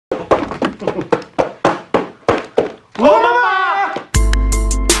This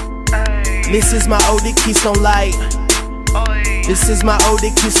is my OD Keystone Light. This is my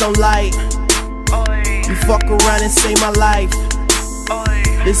OD Keystone Light. You fuck around and save my life.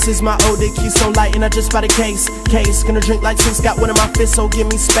 This is my OD Keystone Light, and I just bought a case. Gonna drink like six, got one in my fist, so give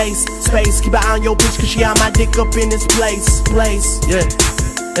me space. Keep an eye on your bitch, cause she got my dick up in this place. Yeah.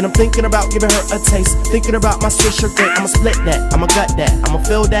 And I'm thinking about giving her a taste. Thinking about my Swisher Great. I'ma split that, I'ma gut that, I'ma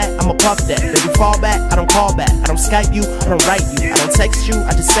feel that, I'ma puff that. Baby, fall back, I don't call back, I don't Skype you, I don't write you, I don't text you,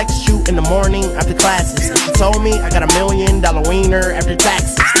 I just text you in the morning after classes. And she told me I got $1 million wiener after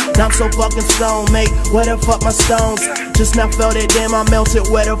taxes. Now I'm so fucking stoned, mate, where the fuck my stones? Just now felt it, damn I melted,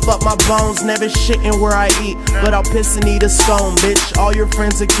 where the fuck my bones? Never shitting where I eat, but I'll piss and eat a scone, bitch. All your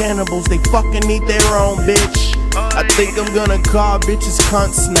friends are cannibals, they fucking eat their own, bitch. I think I'm gonna call bitches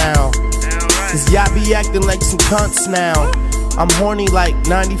cunts now, cause y'all be acting like some cunts now. I'm horny like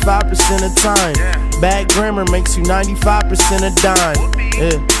 95% of the time. Bad grammar makes you 95% a dime.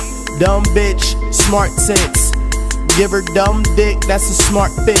 Yeah. Dumb bitch, smart tits. Give her dumb dick, that's a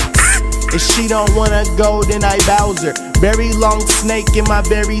smart fix. If she don't wanna go, then I Bowser. Very long snake in my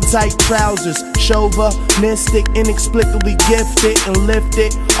very tight trousers. Chauvinistic, inexplicably gifted and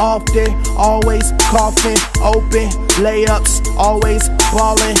lifted often. Always coughing, open layups, always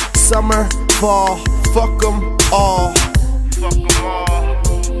ballin'. Summer, fall, fuck 'em all.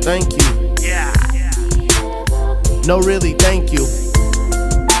 Thank you. Yeah. No, really, thank you.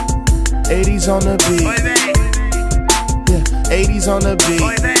 80s on the beat. Yeah, 80s on the beat.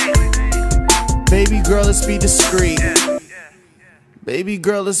 Baby girl, let's be discreet. Baby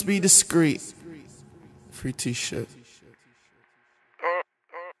girl, let's be discreet. Free t-shirt.